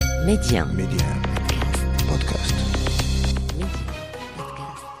Média. Podcast.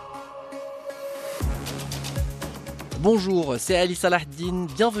 Bonjour, c'est Ali Salahdine,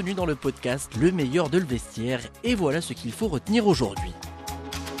 bienvenue dans le podcast Le meilleur de le vestiaire, et voilà ce qu'il faut retenir aujourd'hui.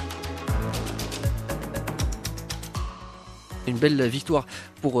 Une belle victoire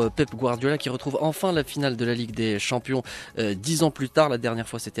pour Pep Guardiola qui retrouve enfin la finale de la Ligue des Champions 10 ans plus tard. La dernière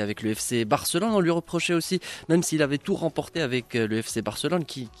fois c'était avec le FC Barcelone. On lui reprochait aussi, même s'il avait tout remporté avec le FC Barcelone,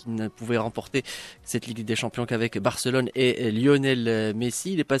 qui ne pouvait remporter cette Ligue des Champions qu'avec Barcelone et Lionel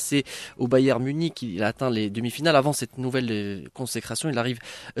Messi. Il est passé au Bayern Munich, il a atteint les demi-finales. Avant cette nouvelle consécration, il arrive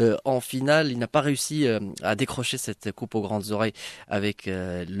en finale. Il n'a pas réussi à décrocher cette coupe aux grandes oreilles avec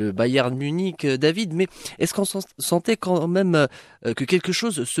le Bayern Munich, David. Mais est-ce qu'on sentait quand même que quelque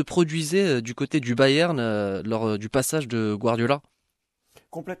chose se produisait du côté du Bayern lors du passage de Guardiola?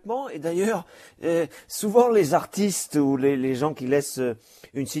 Complètement. Et d'ailleurs, souvent les artistes ou les gens qui laissent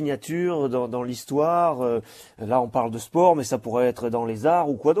une signature dans l'histoire, là on parle de sport, mais ça pourrait être dans les arts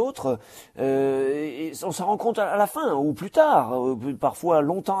ou quoi d'autre, et on s'en rend compte à la fin ou plus tard, parfois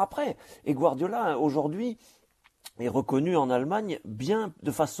longtemps après. Et Guardiola, aujourd'hui, est reconnu en Allemagne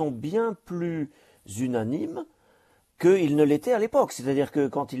de façon bien plus unanime qu'il ne l'était à l'époque. C'est-à-dire que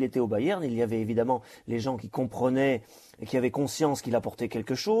quand il était au Bayern, il y avait évidemment les gens qui comprenaient et qui avaient conscience qu'il apportait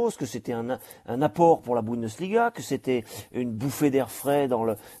quelque chose, que c'était un apport pour la Bundesliga, que c'était une bouffée d'air frais dans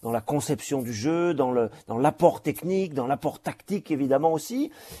la conception du jeu, dans l'apport technique, dans l'apport tactique évidemment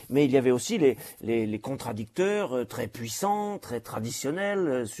aussi. Mais il y avait aussi les contradicteurs très puissants, très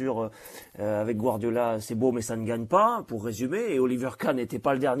traditionnels avec Guardiola, c'est beau mais ça ne gagne pas, pour résumer. Et Oliver Kahn n'était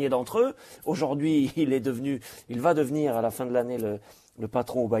pas le dernier d'entre eux. Aujourd'hui, il va devenir à la fin de l'année le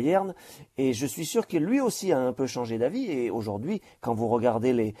patron au Bayern, et je suis sûr que lui aussi a un peu changé d'avis. Et aujourd'hui, quand vous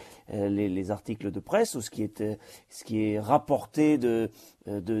regardez les articles de presse ou ce qui est rapporté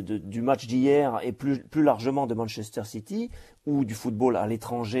du match d'hier et plus largement de Manchester City ou du football à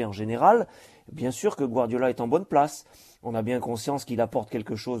l'étranger en général, bien sûr que Guardiola est en bonne place. On a bien conscience qu'il apporte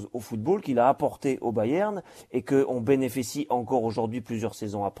quelque chose au football, qu'il a apporté au Bayern, et qu'on bénéficie encore aujourd'hui, plusieurs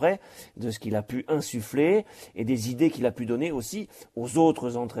saisons après, de ce qu'il a pu insuffler et des idées qu'il a pu donner aussi aux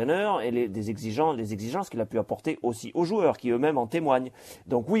autres entraîneurs et les exigences qu'il a pu apporter aussi aux joueurs, qui eux-mêmes en témoignent.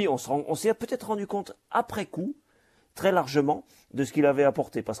 Donc oui, on s'est peut-être rendu compte après coup, très largement, de ce qu'il avait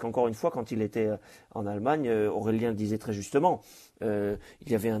apporté. Parce qu'encore une fois, quand il était en Allemagne, Aurélien le disait très justement, il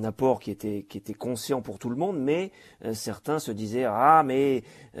y avait un apport qui était conscient pour tout le monde, mais certains se disaient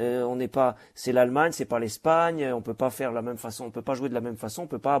on n'est pas, c'est l'Allemagne, c'est pas l'Espagne, on peut pas faire la même façon, on peut pas jouer de la même façon, on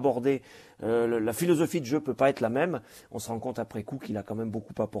peut pas aborder la philosophie de jeu peut pas être la même. On se rend compte après coup qu'il a quand même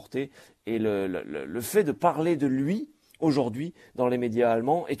beaucoup apporté, et le fait de parler de lui aujourd'hui dans les médias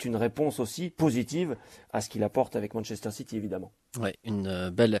allemands est une réponse aussi positive à ce qu'il apporte avec Manchester City, évidemment. Ouais,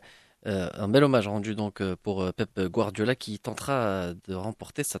 un bel hommage rendu donc pour Pep Guardiola, qui tentera de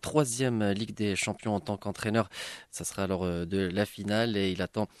remporter sa troisième Ligue des Champions en tant qu'entraîneur. Ça sera lors de la finale, et il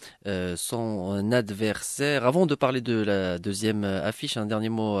attend son adversaire. Avant de parler de la deuxième affiche, un dernier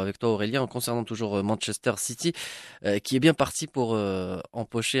mot avec toi, Aurélien, concernant toujours Manchester City, qui est bien parti pour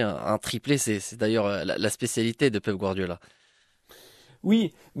empocher un triplé. C'est d'ailleurs la spécialité de Pep Guardiola.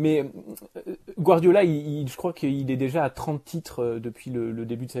 Oui, mais Guardiola, je crois qu'il est déjà à 30 titres depuis le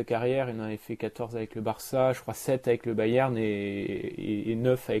début de sa carrière. Il en avait fait 14 avec le Barça, je crois 7 avec le Bayern et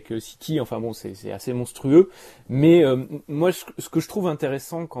 9 avec City. Enfin bon, c'est assez monstrueux. Mais moi, ce que je trouve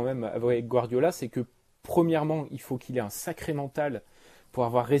intéressant quand même avec Guardiola, c'est que premièrement, il faut qu'il ait un sacré mental pour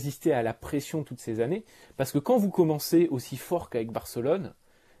avoir résisté à la pression toutes ces années. Parce que quand vous commencez aussi fort qu'avec Barcelone,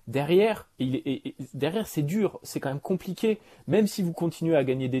 derrière c'est dur, c'est quand même compliqué. Même si vous continuez à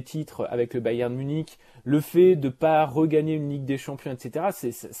gagner des titres avec le Bayern Munich, le fait de pas regagner une Ligue des Champions, etc.,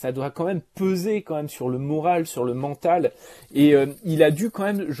 ça doit quand même peser quand même sur le moral, sur le mental. Et il a dû quand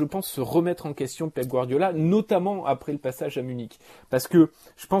même, je pense, se remettre en question, Pep Guardiola, notamment après le passage à Munich. Parce que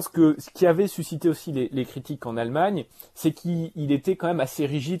je pense que ce qui avait suscité aussi les critiques en Allemagne, c'est qu'il était quand même assez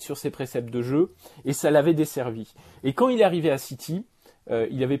rigide sur ses préceptes de jeu, et ça l'avait desservi. Et quand il est arrivé à City,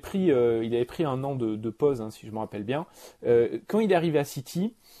 il avait pris un an de pause, si je me rappelle bien. Quand il est arrivé à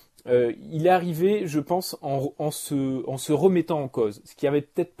City, il est arrivé, je pense, en se remettant en cause, ce qui avait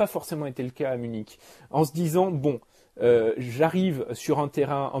peut-être pas forcément été le cas à Munich, en se disant j'arrive sur un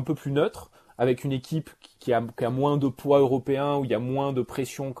terrain un peu plus neutre, avec une équipe qui a moins de poids européen, où il y a moins de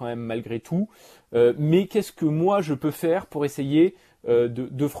pression quand même malgré tout, mais qu'est-ce que moi je peux faire pour essayer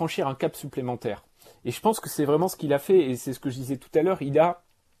de franchir un cap supplémentaire? Et je pense que c'est vraiment ce qu'il a fait, et c'est ce que je disais tout à l'heure, il a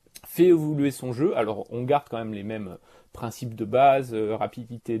fait évoluer son jeu. Alors on garde quand même les mêmes principes de base,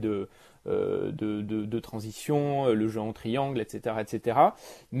 rapidité de transition, le jeu en triangle, etc.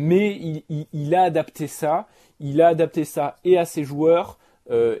 Mais il a adapté ça. Il a adapté ça et à ses joueurs,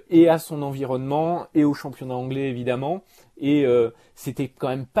 et à son environnement, et au championnat anglais évidemment. Et c'était quand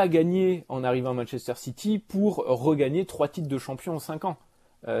même pas gagné en arrivant à Manchester City pour regagner 3 titres de champion en 5 ans.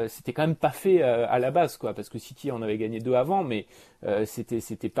 C'était quand même pas fait à la base, quoi, parce que City en avait gagné 2 avant, mais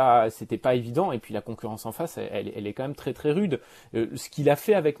c'était pas évident. Et puis la concurrence en face, elle est quand même très très rude. Ce qu'il a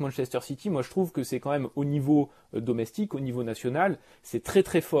fait avec Manchester City, moi je trouve que c'est quand même au niveau domestique, au niveau national, c'est très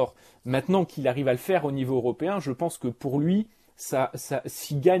très fort. Maintenant qu'il arrive à le faire au niveau européen, je pense que pour lui,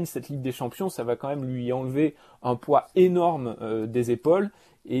 s'il gagne cette Ligue des Champions, ça va quand même lui enlever un poids énorme des épaules,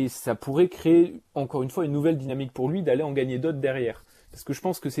 et ça pourrait créer encore une fois une nouvelle dynamique pour lui d'aller en gagner d'autres derrière. Parce que je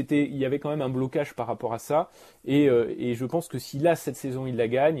pense que il y avait quand même un blocage par rapport à ça, et je pense que si là cette saison il la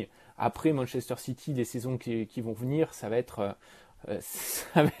gagne, après Manchester City, les saisons qui vont venir, ça va être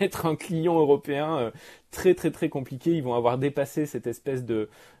un client européen très très très compliqué. Ils vont avoir dépassé cette espèce de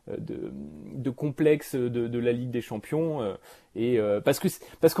complexe de la Ligue des Champions,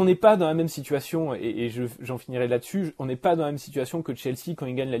 parce qu'on n'est pas dans la même situation, et j'en finirai là-dessus. On n'est pas dans la même situation que Chelsea quand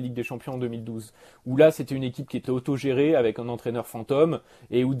ils gagnent la Ligue des Champions en 2012, où là c'était une équipe qui était autogérée avec un entraîneur fantôme,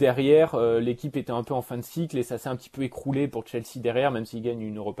 et où derrière l'équipe était un peu en fin de cycle, et ça s'est un petit peu écroulé pour Chelsea derrière, même s'ils gagnent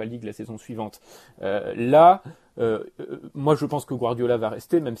une Europa League la saison suivante. Moi je pense que Guardiola va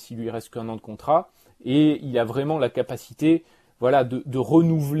rester, même s'il lui reste qu'un an de contrat, et il a vraiment la capacité, voilà, de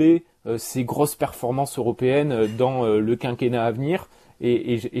renouveler ses grosses performances européennes dans le quinquennat à venir,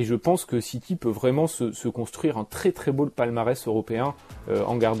 et je pense que City peut vraiment se construire un très très beau palmarès européen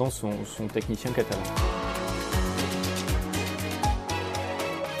en gardant son technicien catalan.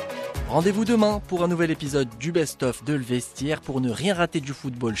 Rendez-vous demain pour un nouvel épisode du Best-of de Le Vestiaire. Pour ne rien rater du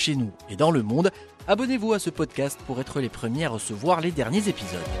football chez nous et dans le monde, abonnez-vous à ce podcast pour être les premiers à recevoir les derniers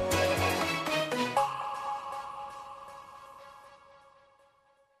épisodes.